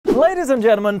Ladies and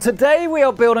gentlemen, today we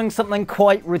are building something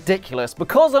quite ridiculous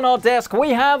because on our desk we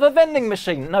have a vending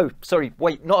machine. No, sorry,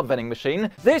 wait, not a vending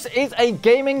machine. This is a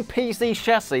gaming PC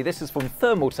chassis. This is from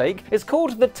Thermaltake. It's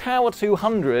called the Tower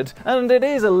 200 and it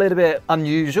is a little bit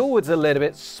unusual. It's a little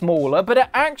bit smaller, but it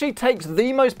actually takes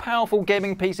the most powerful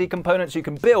gaming PC components you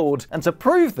can build. And to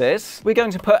prove this, we're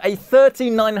going to put a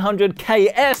 3900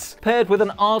 KS paired with an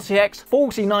RTX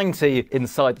 4090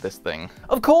 inside this thing.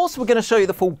 Of course, we're going to show you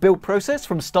the full build process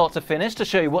from start to finish to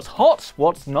show you what's hot,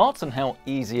 what's not, and how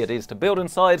easy it is to build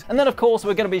inside. And then of course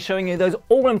we're going to be showing you those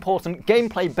all-important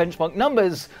gameplay benchmark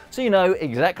numbers so you know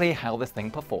exactly how this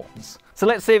thing performs. So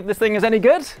let's see if this thing is any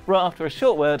good right after a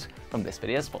short word from this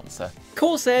video's sponsor.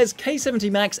 Corsair's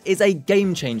K70 Max is a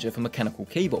game changer for mechanical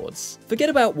keyboards. Forget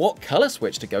about what color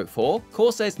switch to go for.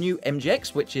 Corsair's new MGX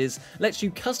switches lets you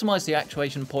customize the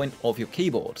actuation point of your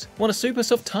keyboard. Want a super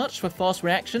soft touch for fast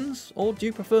reactions, or do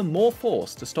you prefer more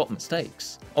force to stop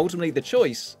mistakes? Ultimately, the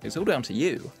choice is all down to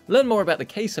you. Learn more about the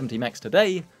K70 Max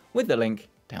today with the link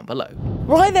down below.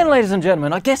 Right then, ladies and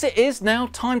gentlemen, I guess it is now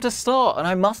time to start, and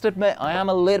I must admit I am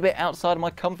a little bit outside of my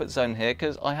comfort zone here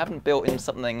because I haven't built in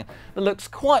something that looks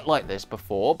quite like this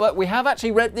before, but we have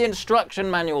actually read the instruction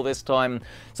manual this time,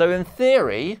 so in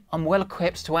theory I'm well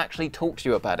equipped to actually talk to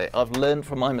you about it. I've learned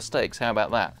from my mistakes, how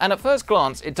about that? And at first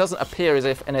glance it doesn't appear as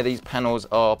if any of these panels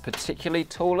are particularly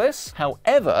toolless.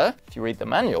 However, if you read the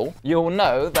manual, you'll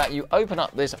know that you open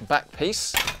up this back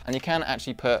piece and you can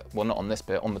actually put, well, not on this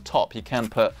bit, on the top, you can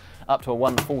put up to a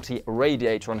 140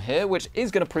 radiator on here, which is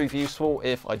going to prove useful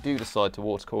if I do decide to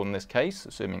water cool in this case,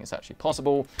 assuming it's actually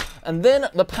possible. And then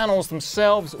the panels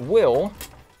themselves will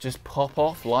just pop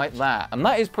off like that. And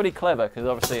that is pretty clever because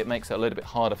obviously it makes it a little bit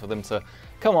harder for them to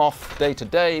come off day to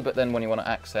day, but then when you want to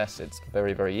access, it's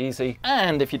very, very easy.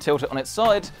 And if you tilt it on its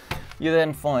side, you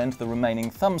then find the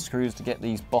remaining thumb screws to get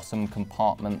these bottom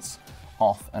compartments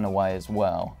off and away as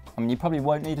well. I mean, you probably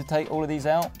won't need to take all of these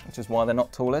out, which is why they're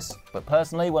not toolless. But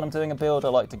personally, when I'm doing a build, I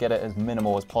like to get it as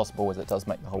minimal as possible, as it does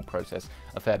make the whole process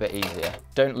a fair bit easier.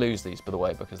 Don't lose these, by the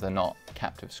way, because they're not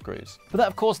captive screws. But that,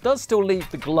 of course, does still leave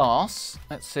the glass.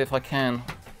 Let's see if I can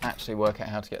actually work out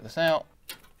how to get this out.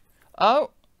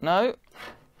 Oh, no.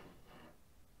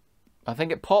 I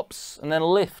think it pops and then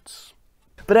lifts.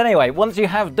 But anyway, once you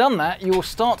have done that, you will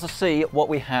start to see what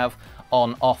we have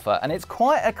on offer, and it's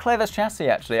quite a clever chassis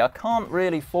actually. I can't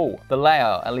really fault the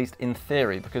layout, at least in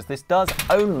theory, because this does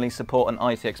only support an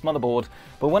RTX motherboard,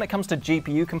 but when it comes to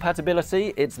GPU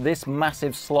compatibility, it's this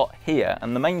massive slot here,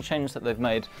 and the main change that they've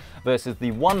made versus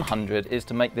the 100 is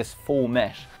to make this full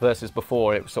mesh, versus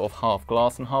before it was sort of half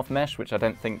glass and half mesh, which I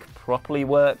don't think properly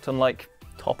worked on like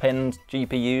top-end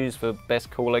GPUs for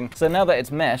best cooling. So now that it's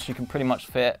mesh, you can pretty much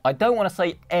fit, I don't want to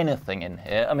say anything in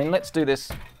here. I mean, let's do this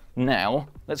now.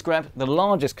 Let's grab the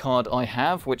largest card I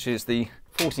have, which is the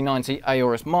 4090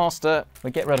 Aorus Master.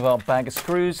 We get rid of our bag of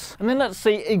screws, and then let's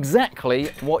see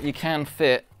exactly what you can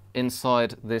fit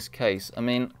inside this case. I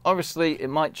mean, obviously it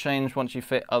might change once you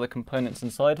fit other components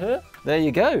inside here. There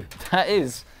you go. That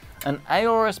is an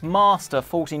Aorus Master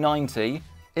 4090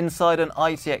 inside an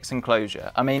ITX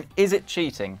enclosure. I mean, is it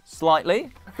cheating?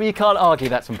 Slightly. But you can't argue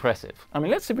that's impressive. I mean,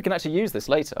 let's see if we can actually use this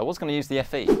later. I was going to use the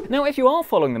FE. Now, if you are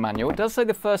following the manual, it does say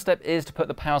the first step is to put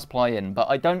the power supply in, but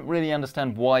I don't really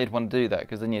understand why you'd want to do that,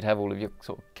 because then you'd have all of your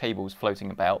sort of cables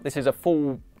floating about. This is a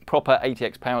full proper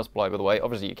ATX power supply, by the way.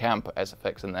 Obviously you can put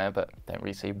SFX in there, but I don't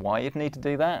really see why you'd need to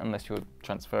do that unless you're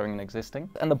transferring an existing.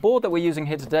 And the board that we're using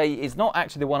here today is not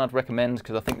actually the one I'd recommend,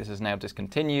 because I think this is now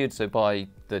discontinued, so buy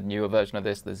the newer version of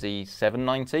this, the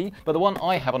Z790. But the one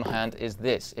I have on hand is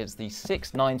this. It's the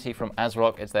 690 from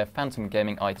ASRock. It's their Phantom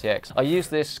Gaming ITX. I used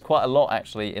this quite a lot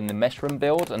actually in the mesh room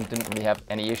build and didn't really have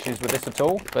any issues with this at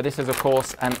all. But this is of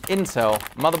course an Intel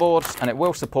motherboard, and it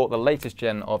will support the latest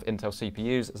gen of Intel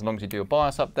CPUs as long as you do a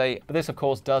BIOS update. But this of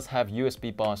course does have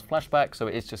USB BIOS flashback, so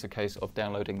it is just a case of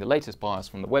downloading the latest BIOS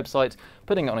from the website,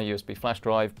 putting it on a USB flash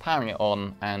drive, powering it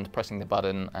on, and pressing the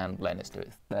button and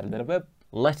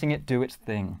letting it do its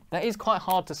thing. That is quite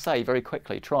hard to say very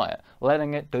quickly. Try it.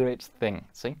 Letting it do its thing.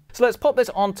 See? So let's pop this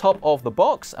on top of the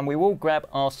box and we will grab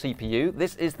our CPU.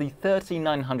 This is the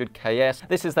 3900 KS.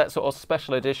 This is that sort of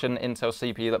special edition Intel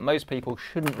CPU that most people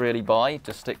shouldn't really buy.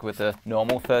 Just stick with the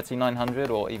normal 3900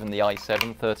 or even the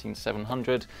i7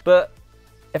 13700. But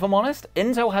if I'm honest,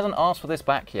 Intel hasn't asked for this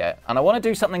back yet, and I want to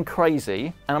do something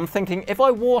crazy, and I'm thinking if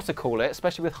I water cool it,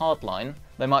 especially with hardline,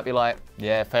 they might be like,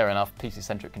 yeah, fair enough, PC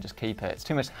Centric can just keep it. It's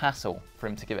too much hassle for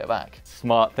him to give it back.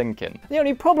 Smart thinking. The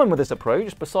only problem with this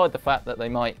approach, beside the fact that they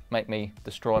might make me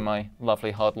destroy my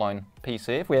lovely hardline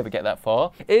PC, if we ever get that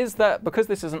far, is that because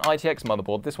this is an RTX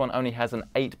motherboard, this one only has an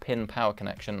 8-pin power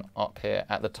connection up here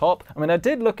at the top. I mean, I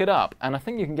did look it up, and I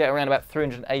think you can get around about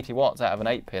 380 watts out of an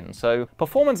 8-pin, so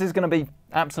performance is going to be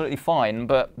absolutely fine,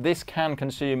 but this can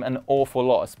consume an awful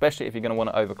lot, especially if you're going to want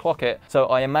to overclock it. So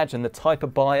I imagine the type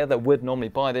of buyer that would normally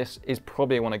buy this is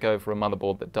probably want to go for a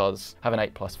motherboard that does have an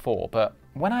 8+4, but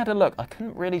when I had a look, I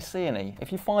couldn't really see any.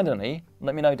 If you find any,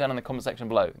 let me know down in the comment section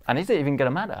below. And is it even going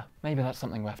to matter? Maybe that's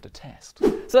something we'll have to test.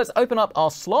 So let's open up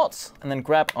our slots and then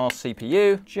grab our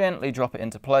CPU, gently drop it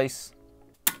into place.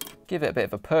 Give it a bit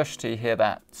of a push till you hear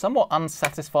that somewhat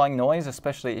unsatisfying noise,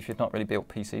 especially if you've not really built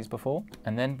PCs before,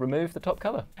 and then remove the top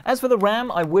cover. As for the RAM,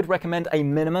 I would recommend a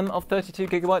minimum of 32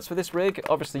 gigabytes for this rig.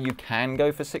 Obviously you can go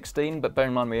for 16, but bear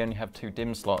in mind we only have 2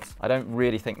 DIMM slots. I don't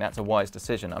really think that's a wise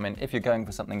decision. I mean, if you're going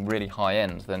for something really high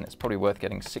end, then it's probably worth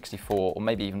getting 64 or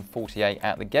maybe even 48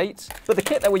 out the gates. But the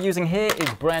kit that we're using here is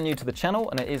brand new to the channel,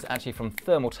 and it is actually from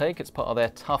Thermaltake. It's part of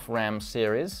their Tough RAM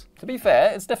series. To be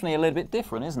fair, it's definitely a little bit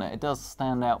different, isn't it? It does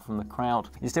stand out from the crowd.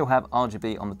 You still have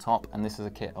RGB on the top, and this is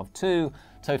a kit of 2,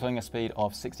 totaling a speed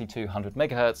of 6200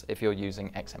 megahertz if you're using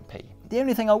XMP. The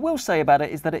only thing I will say about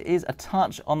it is that it is a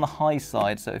touch on the high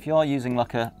side, so if you are using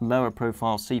like a lower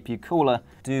profile CPU cooler,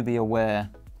 do be aware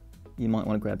you might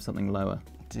want to grab something lower.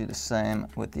 Do the same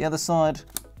with the other side.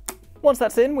 Once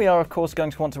that's in, we are of course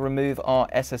going to want to remove our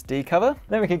SSD cover.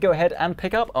 Then we can go ahead and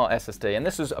pick up our SSD, and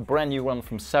this is a brand new one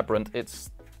from Sabrent. It's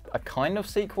a kind of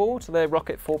sequel to their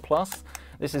Rocket 4 Plus.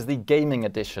 This is the gaming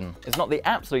edition. It's not the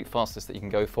absolute fastest that you can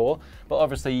go for, but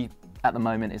obviously at the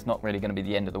moment it's not really going to be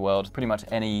the end of the world. Pretty much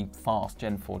any fast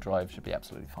Gen 4 drive should be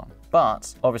absolutely fine.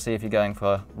 But obviously if you're going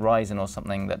for Ryzen or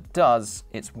something that does,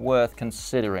 it's worth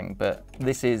considering, but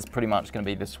this is pretty much going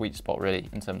to be the sweet spot really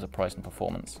in terms of price and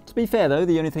performance. To be fair though,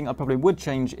 the only thing I probably would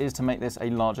change is to make this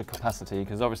a larger capacity,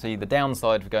 because obviously the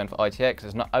downside of going for RTX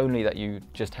is not only that you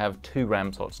just have 2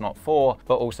 RAM slots, not 4,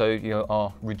 but also you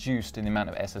are reduced in the amount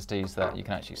of SSDs that you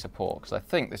can actually support, because I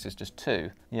think this is just 2.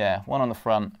 Yeah, 1 on the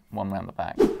front, 1 around the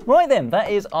back. Right then,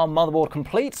 that is our motherboard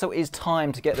complete, so it is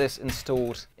time to get this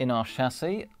installed in our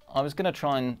chassis. I was going to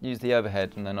try and use the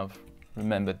overhead, and then I've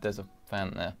remembered there's a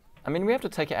fan there. I mean, we have to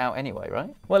take it out anyway,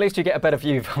 right? Well, at least you get a better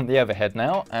view from the overhead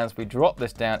now as we drop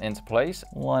this down into place,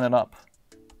 line it up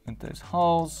with those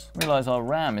holes, realise our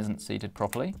RAM isn't seated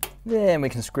properly. Then we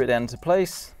can screw it down into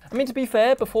place. I mean, to be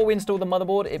fair, before we install the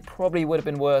motherboard, it probably would have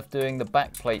been worth doing the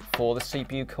back plate for the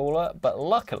CPU cooler, but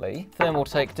luckily,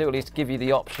 Thermaltake do at least give you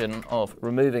the option of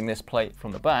removing this plate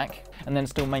from the back and then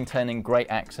still maintaining great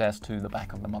access to the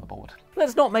back of the motherboard.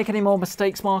 Let's not make any more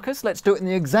mistakes, Marcus. Let's do it in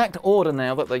the exact order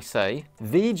now that they say.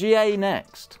 VGA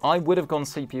next. I would have gone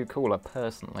CPU cooler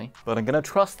personally, but I'm going to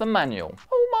trust the manual.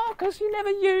 Oh, Marcus, you never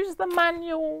use the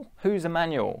manual. Who's a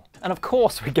manual? And of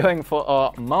course, we're going for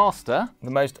our master,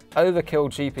 the most overkill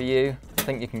GPU I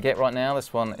think you can get right now.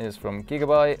 This one is from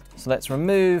Gigabyte. So let's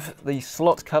remove the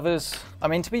slot covers. I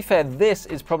mean, to be fair, this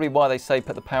is probably why they say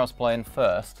put the power supply in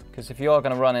first, because if you are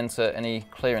going to run into any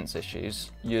clearance issues,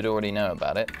 you'd already know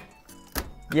about it.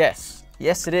 Yes,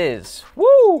 yes it is.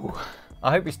 Woo!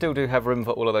 I hope we still do have room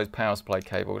for all of those power supply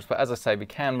cables, but as I say, we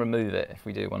can remove it if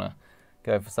we do want to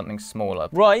go for something smaller.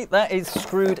 Right, that is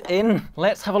screwed in.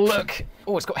 Let's have a look.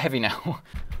 Oh, it's got heavy now.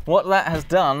 What that has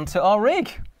done to our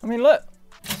rig. I mean, look,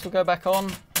 this will go back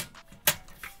on.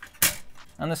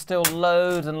 And there's still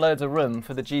loads and loads of room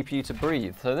for the GPU to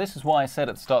breathe. So this is why I said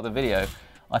at the start of the video,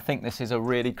 I think this is a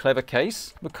really clever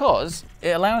case, because it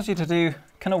allows you to do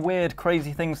kind of weird,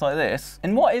 crazy things like this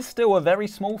in what is still a very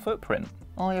small footprint.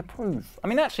 I approve. I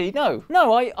mean, actually, no,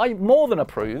 I more than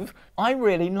approve. I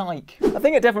really like. I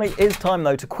think it definitely is time,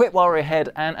 though, to quit while we're ahead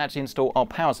and actually install our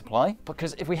power supply,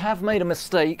 because if we have made a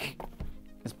mistake,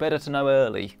 it's better to know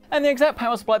early. And the exact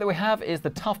power supply that we have is the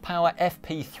Tough Power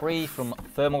FP3 from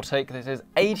Thermaltake. This is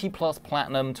 80 plus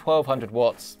platinum, 1200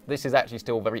 watts. This is actually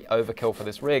still very overkill for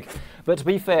this rig. But to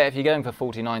be fair, if you're going for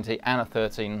 4090 and a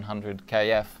 1300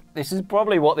 KF, this is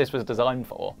probably what this was designed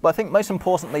for. But I think most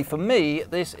importantly for me,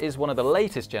 this is one of the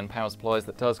latest gen power supplies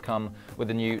that does come with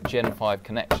the new Gen 5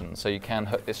 connection. So you can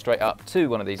hook this straight up to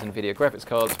one of these NVIDIA graphics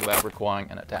cards without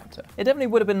requiring an adapter. It definitely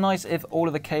would have been nice if all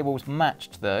of the cables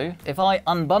matched though. If I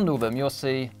unbundle them, you'll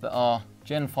see that our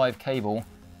Gen 5 cable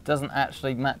doesn't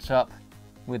actually match up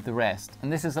with the rest.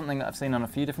 And this is something that I've seen on a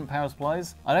few different power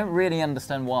supplies. I don't really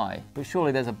understand why, but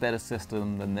surely there's a better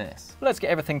system than this. Let's get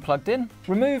everything plugged in,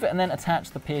 remove and then attach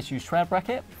the PSU shroud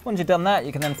bracket. Once you've done that,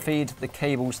 you can then feed the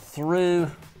cables through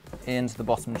into the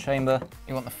bottom chamber.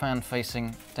 You want the fan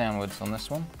facing downwards on this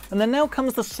one. And then now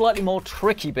comes the slightly more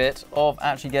tricky bit of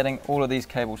actually getting all of these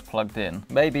cables plugged in.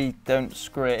 Maybe don't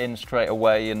screw it in straight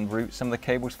away and route some of the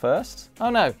cables first. Oh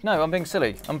no, I'm being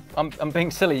silly. I'm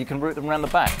being silly, you can route them around the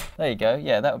back. There you go,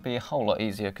 yeah, that would be a whole lot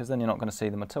easier because then you're not going to see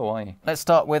them at all, are you? Let's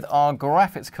start with our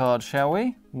graphics card, shall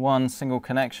we? One single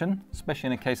connection, especially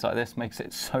in a case like this, makes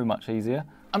it so much easier.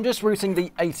 I'm just routing the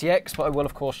RTX, but I will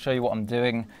of course show you what I'm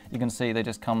doing. You can see they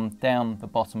just come down the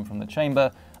bottom from the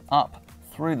chamber, up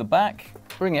through the back,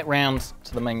 bring it round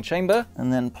to the main chamber,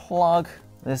 and then plug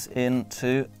this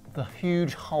into the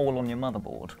huge hole on your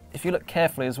motherboard. If you look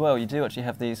carefully as well, you do actually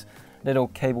have these little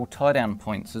cable tie-down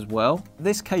points as well.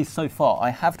 This case so far, I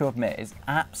have to admit, is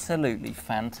absolutely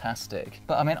fantastic.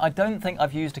 But I mean, I don't think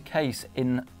I've used a case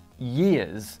in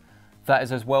years that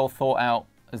is as well thought out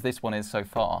as this one is so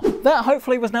far. That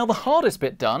hopefully was now the hardest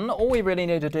bit done. All we really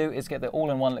need to do is get the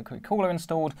all-in-one liquid cooler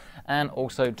installed and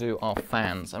also do our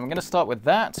fans. And we're gonna start with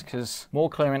that because more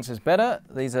clearance is better.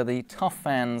 These are the tough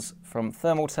fans from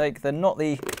Thermaltake. They're not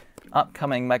the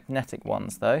upcoming magnetic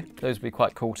ones though. Those would be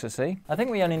quite cool to see. I think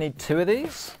we only need 2 of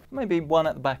these, maybe one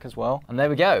at the back as well. And there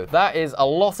we go. That is a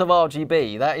lot of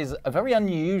RGB. That is a very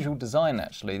unusual design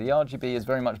actually. The RGB is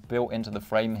very much built into the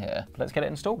frame here. Let's get it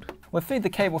installed. We'll feed the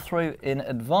cable through in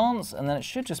advance and then it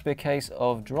should just be a case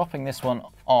of dropping this one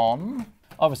on.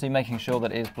 Obviously making sure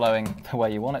that it is blowing the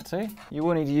way you want it to. You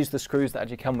will need to use the screws that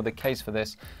actually come with the case for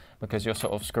this because you're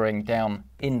sort of screwing down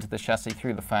into the chassis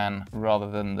through the fan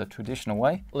rather than the traditional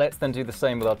way. Let's then do the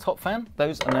same with our top fan.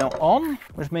 Those are now on,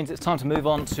 which means it's time to move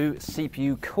on to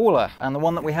CPU cooler. And the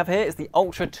one that we have here is the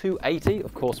Ultra 280,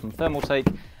 of course from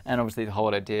Thermaltake. And obviously the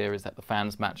whole idea is that the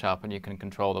fans match up and you can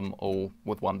control them all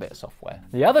with one bit of software.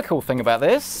 The other cool thing about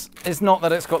this is not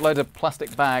that it's got loads of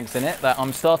plastic bags in it that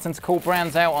I'm starting to call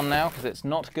brands out on now because it's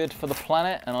not good for the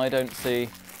planet and I don't see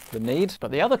the need.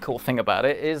 But the other cool thing about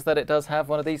it is that it does have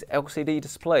one of these LCD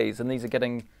displays and these are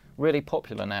getting really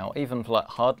popular now, even for like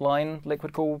hardline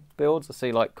liquid cool builds. I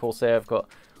see like Corsair have got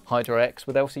Hydra X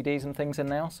with LCDs and things in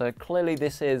now. So clearly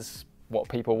this is what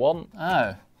people want.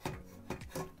 Oh,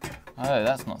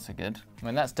 that's not so good. I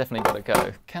mean, that's definitely got to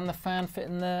go. Can the fan fit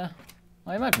in there?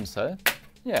 I imagine so.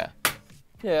 Yeah.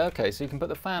 Yeah, okay, so you can put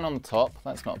the fan on top.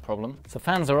 That's not a problem. So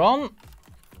fans are on.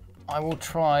 I will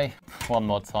try one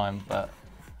more time, but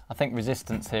I think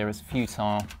resistance here is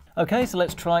futile. Okay, so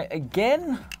let's try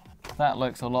again. That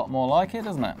looks a lot more like it,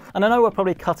 doesn't it? And I know we're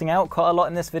probably cutting out quite a lot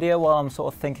in this video while I'm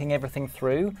sort of thinking everything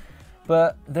through,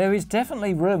 but there is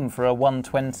definitely room for a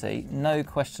 120, no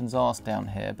questions asked down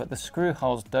here, but the screw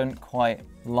holes don't quite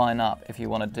line up if you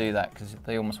want to do that because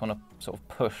they almost want to sort of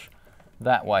push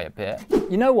that way a bit.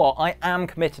 You know what, I am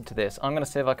committed to this. I'm going to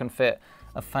see if I can fit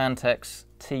a Fantex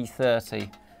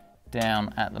T30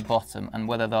 down at the bottom and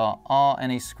whether there are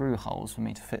any screw holes for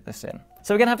me to fit this in.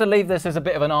 So we're gonna have to leave this as a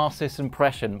bit of an artist's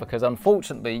impression because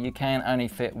unfortunately you can only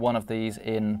fit one of these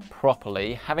in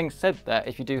properly. Having said that,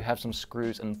 if you do have some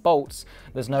screws and bolts,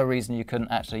 there's no reason you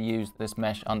couldn't actually use this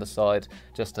mesh underside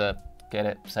just to get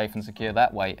it safe and secure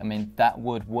that way. I mean, that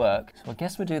would work. So I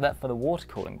guess we'll do that for the water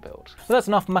cooling build. So that's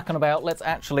enough mucking about. Let's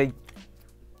actually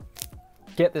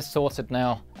get this sorted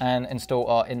now and install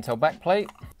our Intel backplate.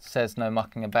 Says no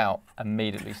mucking about,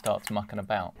 immediately starts mucking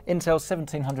about. Intel's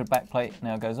 1700 backplate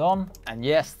now goes on. And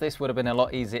yes, this would have been a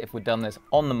lot easier if we'd done this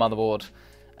on the motherboard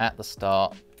at the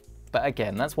start. But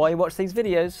again, that's why you watch these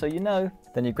videos, so you know.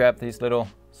 Then you grab these little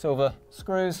silver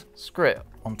screws, screw it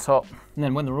on top. And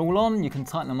then when they're all on, you can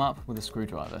tighten them up with a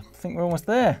screwdriver. I think we're almost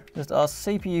there. Just our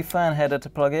CPU fan header to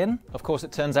plug in. Of course,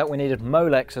 it turns out we needed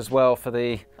Molex as well for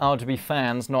the RGB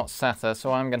fans, not SATA.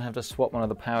 So I'm gonna have to swap one of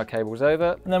the power cables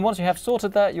over. And then once you have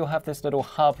sorted that, you'll have this little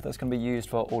hub that's gonna be used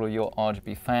for all of your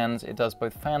RGB fans. It does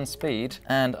both fan speed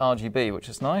and RGB, which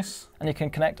is nice. And you can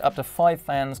connect up to 5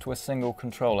 fans to a single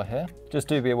controller here. Just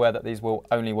do be aware that these will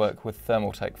only work with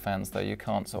Thermaltake fans though. You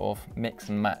can't sort of mix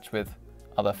and match with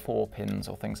other 4 pins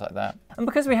or things like that. And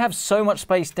because we have so much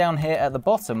space down here at the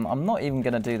bottom, I'm not even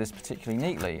going to do this particularly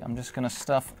neatly. I'm just going to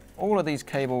stuff all of these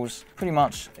cables pretty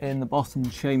much in the bottom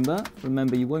chamber.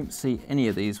 Remember, you won't see any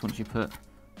of these once you put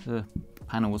the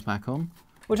panels back on,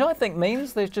 which I think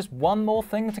means there's just one more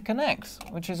thing to connect,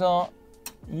 which is our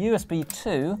USB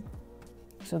 2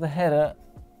 to the header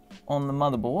on the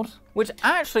motherboard, which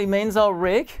actually means our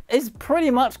rig is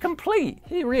pretty much complete.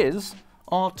 Here is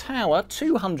our Tower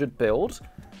 200 build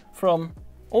from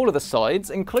all of the sides,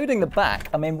 including the back.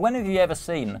 I mean, when have you ever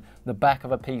seen the back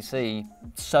of a PC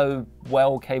so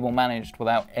well cable managed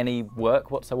without any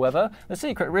work whatsoever? The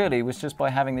secret really was just by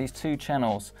having these 2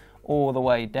 channels all the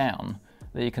way down.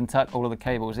 that you can tuck all of the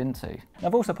cables into.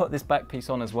 I've also put this back piece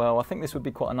on as well. I think this would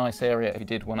be quite a nice area if you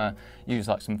did want to use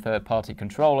like some third-party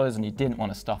controllers and you didn't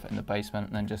want to stuff it in the basement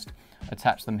and then just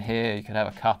attach them here. You could have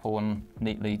a couple and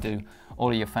neatly do all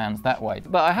of your fans that way.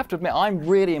 But I have to admit, I'm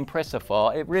really impressed so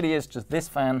far. It really is just this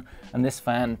fan and this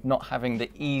fan not having the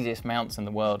easiest mounts in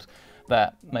the world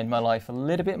that made my life a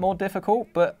little bit more difficult.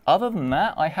 But other than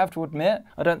that, I have to admit,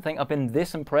 I don't think I've been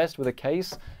this impressed with a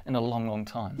case in a long, long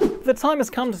time. The time has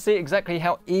come to see exactly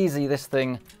how easy this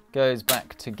thing goes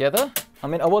back together. I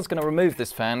mean, I was going to remove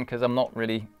this fan because I'm not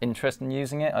really interested in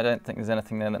using it. I don't think there's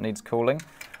anything there that needs cooling.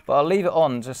 But I'll leave it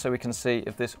on just so we can see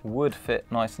if this would fit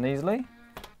nice and easily.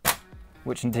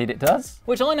 Which indeed it does.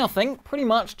 Which I now think pretty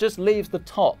much just leaves the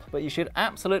top, but you should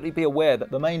absolutely be aware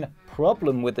that the main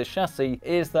problem with the chassis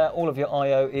is that all of your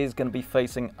I/O is going to be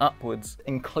facing upwards,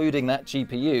 including that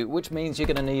GPU, which means you're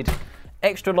going to need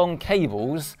extra long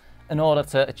cables in order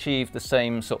to achieve the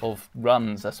same sort of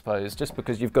runs, I suppose, just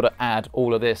because you've got to add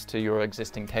all of this to your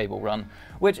existing cable run,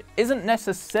 which isn't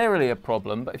necessarily a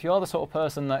problem, but if you are the sort of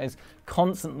person that is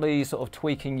constantly sort of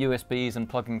tweaking USBs and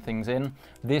plugging things in,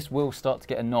 this will start to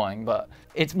get annoying. But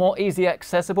it's more easily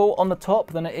accessible on the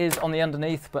top than it is on the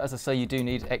underneath, but as I say, you do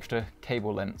need extra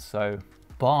cable length, so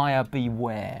buyer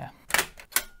beware.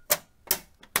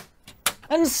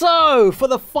 And so, for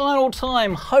the final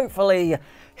time, hopefully,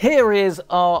 here is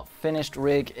our finished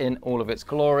rig in all of its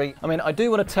glory. I mean, I do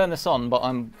want to turn this on, but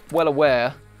I'm well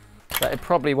aware that it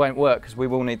probably won't work because we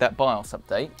will need that BIOS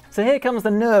update. So here comes the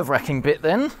nerve-wracking bit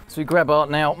then. So we grab our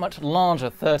now much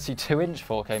larger 32-inch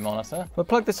 4K monitor. We'll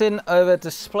plug this in over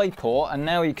DisplayPort, and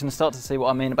now you can start to see what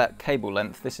I mean about cable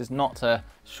length. This is not a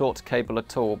short cable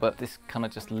at all, but this kind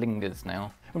of just lingers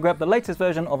now. We'll grab the latest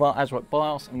version of our ASRock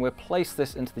BIOS and we'll place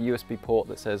this into the USB port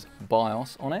that says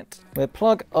BIOS on it. We'll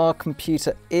plug our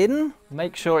computer in,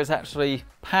 make sure it's actually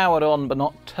powered on but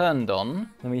not turned on.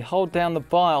 Then we hold down the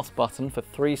BIOS button for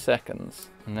 3 seconds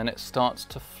and then it starts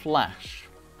to flash.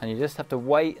 And you just have to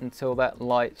wait until that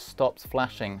light stops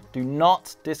flashing. Do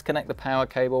not disconnect the power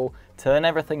cable, turn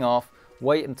everything off,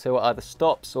 wait until it either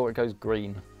stops or it goes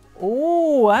green.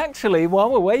 Oh, actually,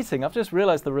 while we're waiting, I've just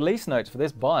realized the release notes for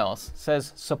this BIOS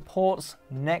says supports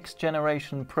next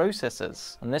generation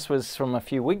processors. And this was from a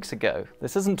few weeks ago.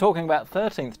 This isn't talking about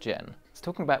 13th gen. It's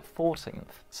talking about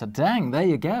 14th. So dang, there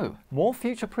you go. More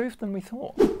future-proof than we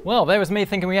thought. Well, there was me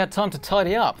thinking we had time to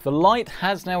tidy up. The light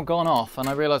has now gone off, and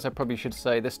I realize I probably should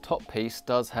say this top piece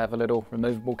does have a little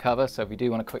removable cover, so if you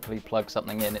do want to quickly plug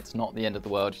something in, it's not the end of the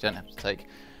world. You don't have to take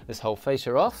this whole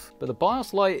fascia off. But the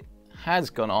BIOS light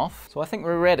has gone off, so I think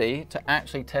we're ready to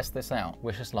actually test this out.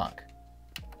 Wish us luck.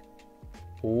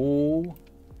 Oh,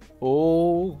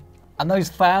 oh. And those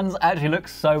fans actually look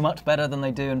so much better than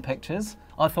they do in pictures.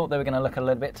 I thought they were going to look a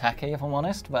little bit tacky, if I'm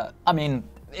honest, but I mean,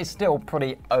 it's still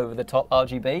pretty over the top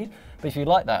RGB, but if you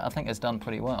like that, I think it's done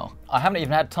pretty well. I haven't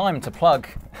even had time to plug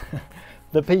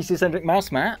the PC Centric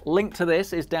mouse mat. Link to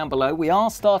this is down below. We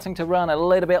are starting to run a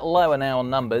little bit lower now on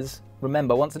numbers.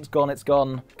 Remember, once it's gone, it's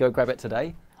gone. Go grab it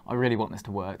today. I really want this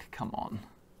to work. Come on.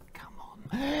 Come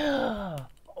on.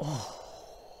 Oh.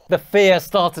 The fear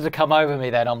started to come over me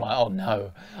then. I'm like, oh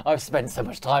no, I've spent so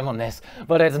much time on this,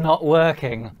 but it's not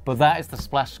working. But that is the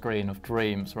splash screen of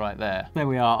dreams right there. There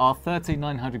we are, our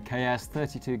 13900KS,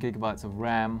 32 gigabytes of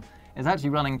RAM. It's actually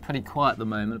running pretty quiet at the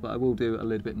moment, but I will do a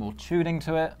little bit more tuning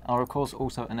to it. I'll of course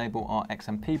also enable our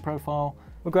XMP profile.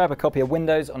 We'll grab a copy of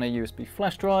Windows on a USB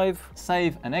flash drive,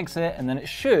 save and exit, and then it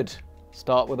should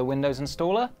start with a Windows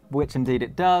installer, which indeed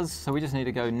it does. So we just need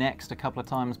to go next a couple of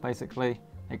times, basically,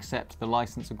 accept the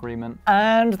license agreement.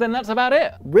 And then that's about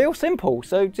it. Real simple.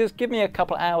 So just give me a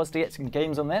couple of hours to get some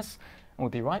games on this, and we'll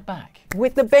be right back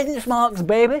with the benchmarks,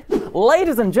 baby.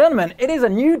 Ladies and gentlemen, it is a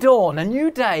new dawn, a new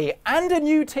day, and a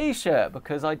new t-shirt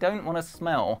because I don't want to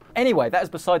smell. Anyway, that is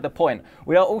beside the point.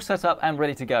 We are all set up and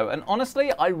ready to go. And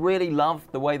honestly, I really love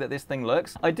the way that this thing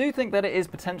looks. I do think that it is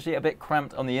potentially a bit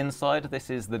cramped on the inside. This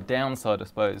is the downside, I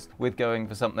suppose, with going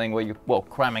for something where you're, well,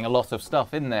 cramming a lot of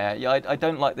stuff in there. Yeah, I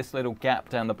don't like this little gap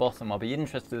down the bottom. I'll be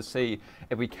interested to see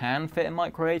if we can fit a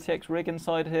micro ATX rig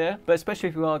inside here. But especially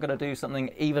if we are going to do something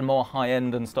even more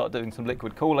high-end and start doing some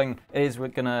liquid cooling, it is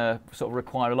going to sort of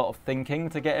require a lot of thinking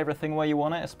to get everything where you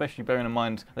want it, especially bearing in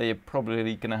mind that you're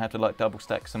probably going to have to like double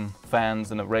stack some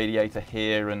fans and a radiator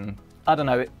here, and I don't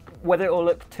know, whether it will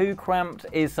look too cramped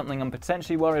is something I'm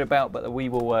potentially worried about, but we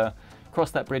will cross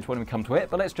that bridge when we come to it.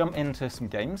 But let's jump into some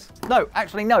games. No,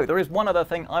 actually no, there is one other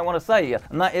thing I want to say,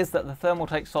 and that is that the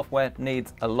Thermaltake software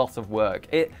needs a lot of work.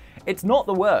 It's not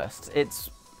the worst, it's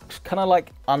kind of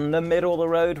like under middle of the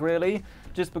road really,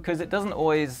 just because it doesn't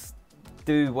always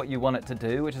do what you want it to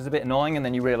do, which is a bit annoying, and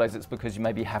then you realize it's because you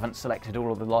maybe haven't selected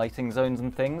all of the lighting zones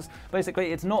and things.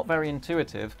 Basically, it's not very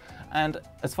intuitive, and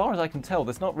as far as I can tell,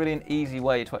 there's not really an easy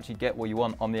way to actually get what you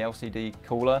want on the LCD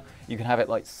cooler. You can have it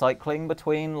like cycling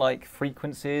between like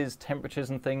frequencies, temperatures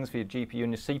and things for your GPU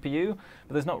and your CPU,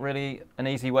 but there's not really an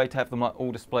easy way to have them like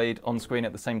all displayed on screen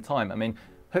at the same time. I mean,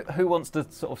 who wants to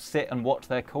sort of sit and watch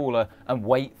their cooler and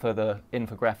wait for the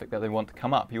infographic that they want to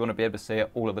come up? You want to be able to see it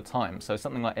all of the time. So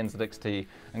something like NZXT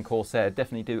and Corsair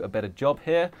definitely do a better job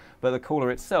here, but the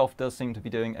cooler itself does seem to be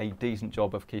doing a decent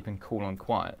job of keeping cool and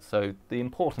quiet. So the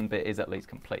important bit is at least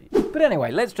complete. But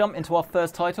anyway, let's jump into our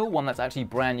first title, one that's actually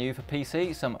brand new for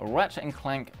PC, some Ratchet and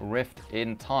Clank Rift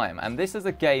in Time. And this is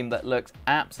a game that looks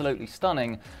absolutely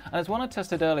stunning, and it's one I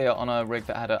tested earlier on a rig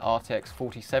that had an RTX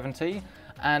 4070.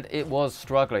 And it was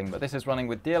struggling, but this is running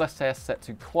with DLSS set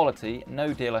to quality,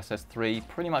 no DLSS 3,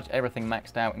 pretty much everything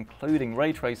maxed out, including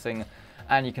ray tracing,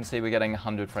 and you can see we're getting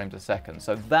 100 frames a second.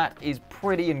 So that is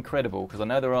pretty incredible, because I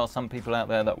know there are some people out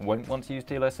there that won't want to use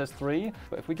DLSS 3,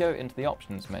 but if we go into the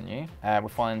options menu, we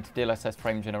find DLSS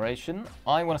frame generation.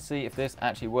 I want to see if this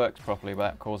actually works properly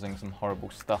without causing some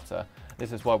horrible stutter.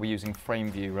 This is why we're using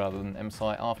frame view rather than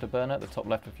MSI Afterburner at the top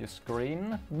left of your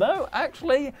screen. No,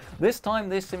 actually, this time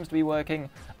this seems to be working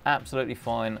absolutely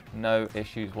fine, no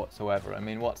issues whatsoever. I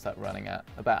mean, what's that running at?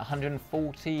 About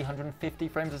 140, 150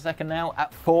 frames a second now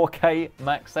at 4K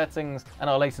max settings, and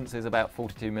our latency is about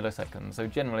 42 milliseconds. So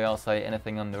generally I'll say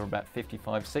anything under about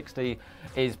 55, 60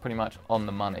 is pretty much on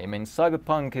the money. I mean,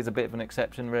 Cyberpunk is a bit of an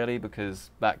exception really,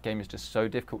 because that game is just so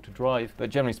difficult to drive,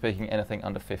 but generally speaking, anything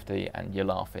under 50 and you're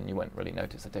laughing, you won't really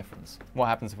notice a difference. What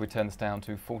happens if we turn this down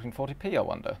to 1440p, I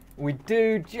wonder? We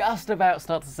do just about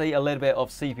start to see a little bit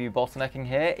of CPU bottlenecking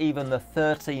here. Even the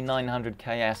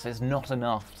 3900KS is not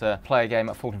enough to play a game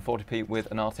at 1440p with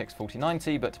an RTX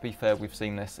 4090, but to be fair, we've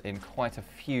seen this in quite a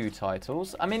few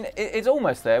titles. I mean, it's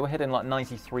almost there. We're hitting like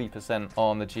 93%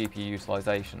 on the GPU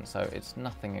utilization, so it's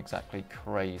nothing exactly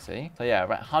crazy. So yeah,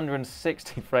 about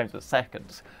 160 frames per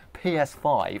second.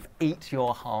 PS5, eat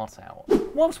your heart out.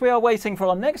 Whilst we are waiting for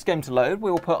our next game to load, we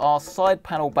will put our side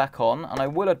panel back on, and I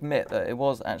will admit that it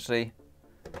was actually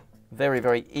very,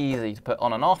 very easy to put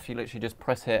on and off. You literally just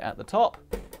press here at the top,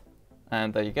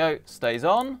 and there you go, stays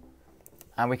on,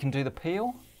 and we can do the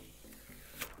peel.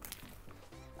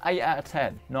 8 out of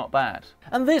 10, not bad.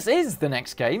 And this is the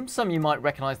next game. Some of you might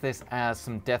recognize this as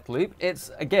some Deathloop. It's,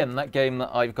 again, that game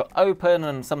that I've got open,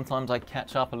 and sometimes I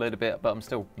catch up a little bit, but I'm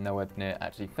still nowhere near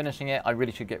actually finishing it. I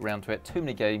really should get around to it. Too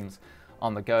many games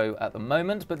on the go at the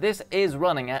moment, but this is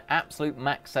running at absolute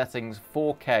max settings,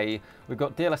 4K. We've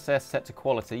got DLSS set to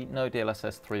quality, no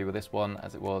DLSS 3 with this one,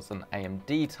 as it was an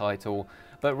AMD title,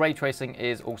 but ray tracing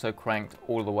is also cranked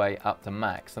all the way up to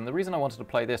max. And the reason I wanted to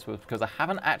play this was because I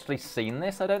haven't actually seen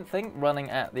this, I don't think,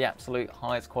 running at the absolute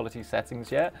highest quality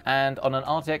settings yet. And on an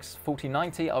RTX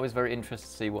 4090, I was very interested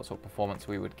to see what sort of performance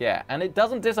we would get. And it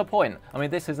doesn't disappoint. I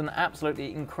mean, this is an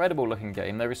absolutely incredible looking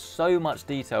game. There is so much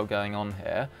detail going on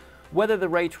here. Whether the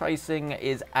ray tracing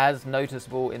is as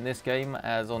noticeable in this game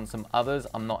as on some others,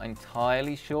 I'm not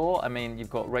entirely sure. I mean, you've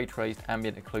got ray traced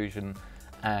ambient occlusion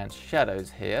and shadows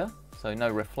here, so no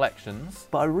reflections.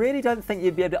 But I really don't think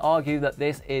you'd be able to argue that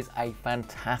this is a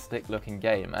fantastic looking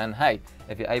game. And hey,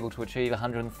 if you're able to achieve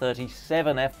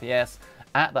 137 FPS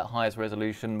at that highest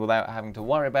resolution without having to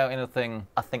worry about anything,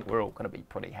 I think we're all going to be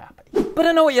pretty happy. But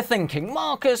I know what you're thinking,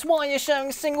 Marcus, why are you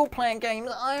showing single player games?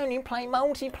 I only play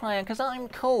multiplayer because I'm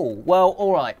cool. Well,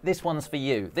 alright, this one's for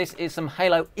you. This is some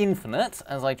Halo Infinite,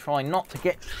 as I try not to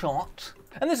get shot.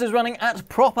 And this is running at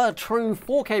proper true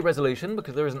 4K resolution,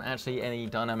 because there isn't actually any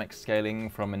dynamic scaling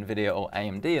from Nvidia or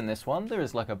AMD in this one. There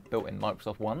is like a built-in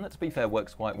Microsoft one that, to be fair,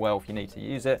 works quite well if you need to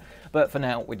use it. But for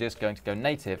now, we're just going to go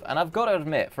native. And I've got to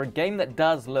admit, for a game that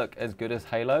does look as good as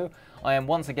Halo, I am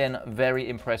once again very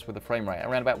impressed with the frame rate,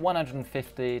 around about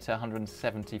 150 to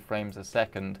 170 frames a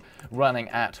second, running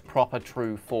at proper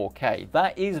true 4K.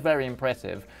 That is very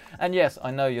impressive. And yes,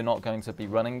 I know you're not going to be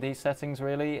running these settings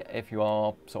really if you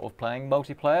are sort of playing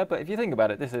multiplayer, but if you think about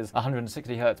it, this is a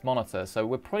 160 Hz monitor, so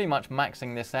we're pretty much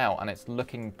maxing this out and it's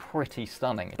looking pretty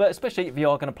stunning. But especially if you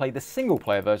are going to play the single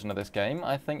player version of this game,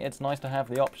 I think it's nice to have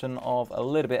the option of a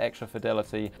little bit extra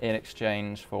fidelity in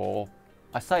exchange for,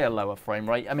 I say a lower frame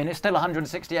rate, I mean it's still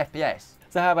 160 FPS.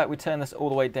 So how about we turn this all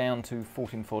the way down to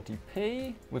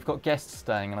 1440p. We've got guests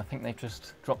staying and I think they've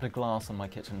just dropped a glass on my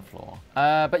kitchen floor.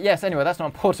 But yes, anyway, that's not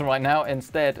important right now.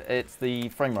 Instead, it's the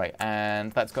frame rate,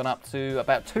 and that's gone up to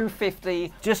about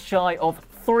 250, just shy of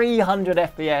 300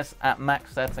 FPS at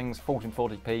max settings,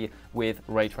 1440p with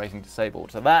ray tracing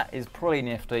disabled. So that is pretty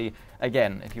nifty,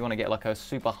 again, if you want to get like a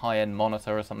super high-end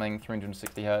monitor or something,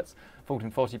 360 Hz,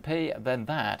 1440p, then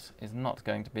that is not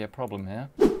going to be a problem here.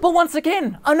 But once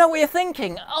again, I know what you're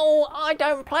thinking. Oh, I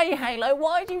don't play Halo.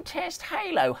 Why do you test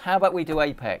Halo? How about we do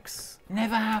Apex?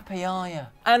 Never happy, are you?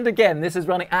 And again, this is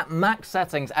running at max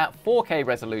settings at 4K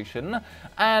resolution,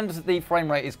 and the frame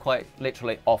rate is quite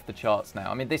literally off the charts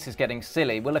now. I mean, this is getting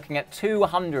silly. We're looking at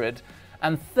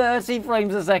 230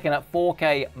 frames a second at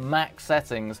 4K max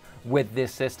settings with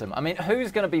this system. I mean,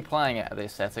 who's going to be playing it at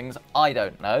these settings? I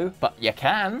don't know, but you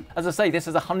can. As I say, this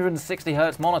is a 160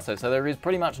 Hz monitor, so there is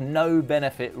pretty much no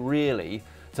benefit really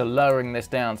to lowering this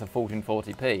down to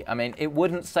 1440p. I mean, it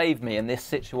wouldn't save me in this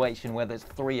situation where there's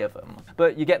 3 of them.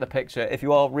 But you get the picture. If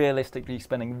you are realistically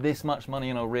spending this much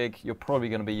money on a rig, you're probably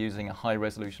going to be using a high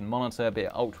resolution monitor, be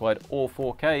it ultra-wide or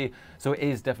 4K, so it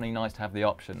is definitely nice to have the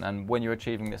option. And when you're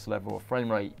achieving this level of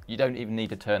frame rate, you don't even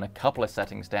need to turn a couple of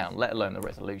settings down, let alone the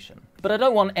resolution. But I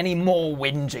don't want any more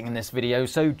whinging in this video,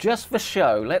 so just for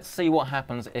show, let's see what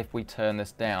happens if we turn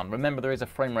this down. Remember, there is a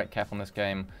frame rate cap on this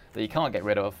game that you can't get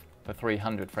rid of for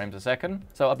 300 frames a second.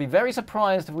 So I'd be very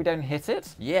surprised if we don't hit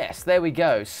it. Yes, there we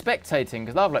go. Spectating,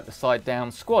 because I've let the side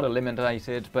down, squad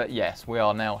eliminated, but yes, we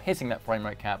are now hitting that frame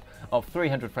rate cap of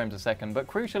 300 frames a second, but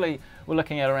crucially, we're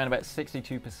looking at around about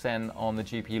 62% on the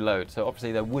GPU load, so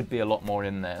obviously there would be a lot more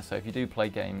in there. So if you do play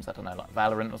games, I don't know, like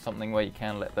Valorant or something, where you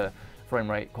can let the frame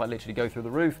rate quite literally go through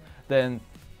the roof, then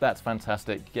that's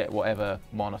fantastic. Get whatever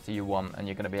monitor you want and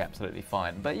you're going to be absolutely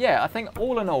fine. But yeah, I think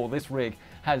all in all, this rig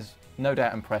has no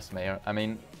doubt impressed me. I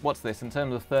mean, what's this? In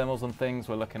terms of thermals and things,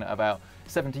 we're looking at about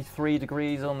 73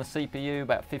 degrees on the CPU,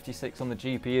 about 56 on the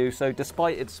GPU. So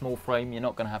despite its small frame, you're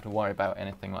not going to have to worry about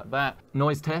anything like that.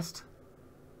 Noise test.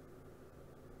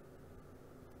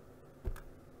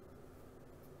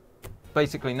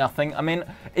 Basically nothing. I mean,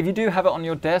 if you do have it on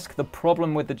your desk, the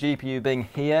problem with the GPU being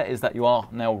here is that you are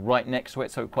now right next to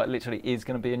it, so it quite literally is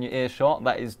going to be in your earshot.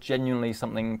 That is genuinely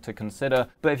something to consider.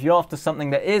 But if you're after something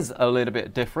that is a little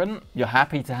bit different, you're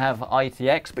happy to have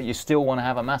RTX, but you still want to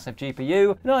have a massive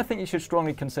GPU, then I think you should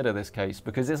strongly consider this case,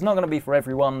 because it's not going to be for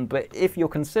everyone, but if you're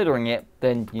considering it,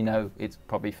 then you know it's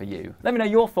probably for you. Let me know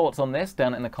your thoughts on this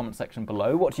down in the comment section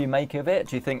below. What do you make of it?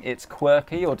 Do you think it's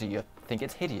quirky, or do you think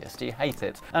it's hideous? Do you hate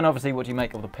it? And obviously, what do you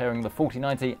make of the pairing of the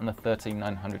 4090 and the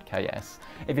 13900KS?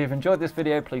 If you've enjoyed this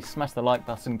video, please smash the like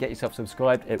button, get yourself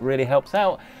subscribed, it really helps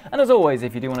out. And as always,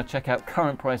 if you do want to check out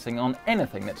current pricing on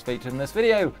anything that's featured in this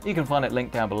video, you can find it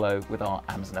linked down below with our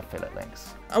Amazon affiliate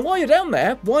links. And while you're down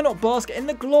there, why not bask in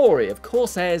the glory of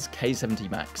Corsair's K70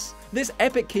 Max? This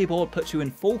epic keyboard puts you in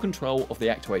full control of the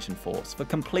actuation force for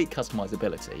complete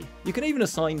customizability. You can even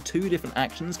assign 2 different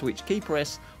actions to each key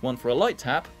press, one for a light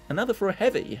tap, another for a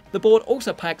heavy. The board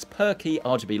also packs per key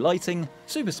RGB lighting,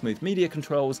 super smooth media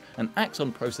controls, and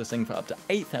Axon processing for up to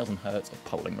 8000 Hz of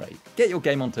polling rate. Get your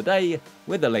game on today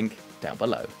with the link down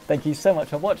below. Thank you so much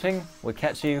for watching. We'll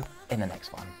catch you in the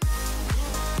next one.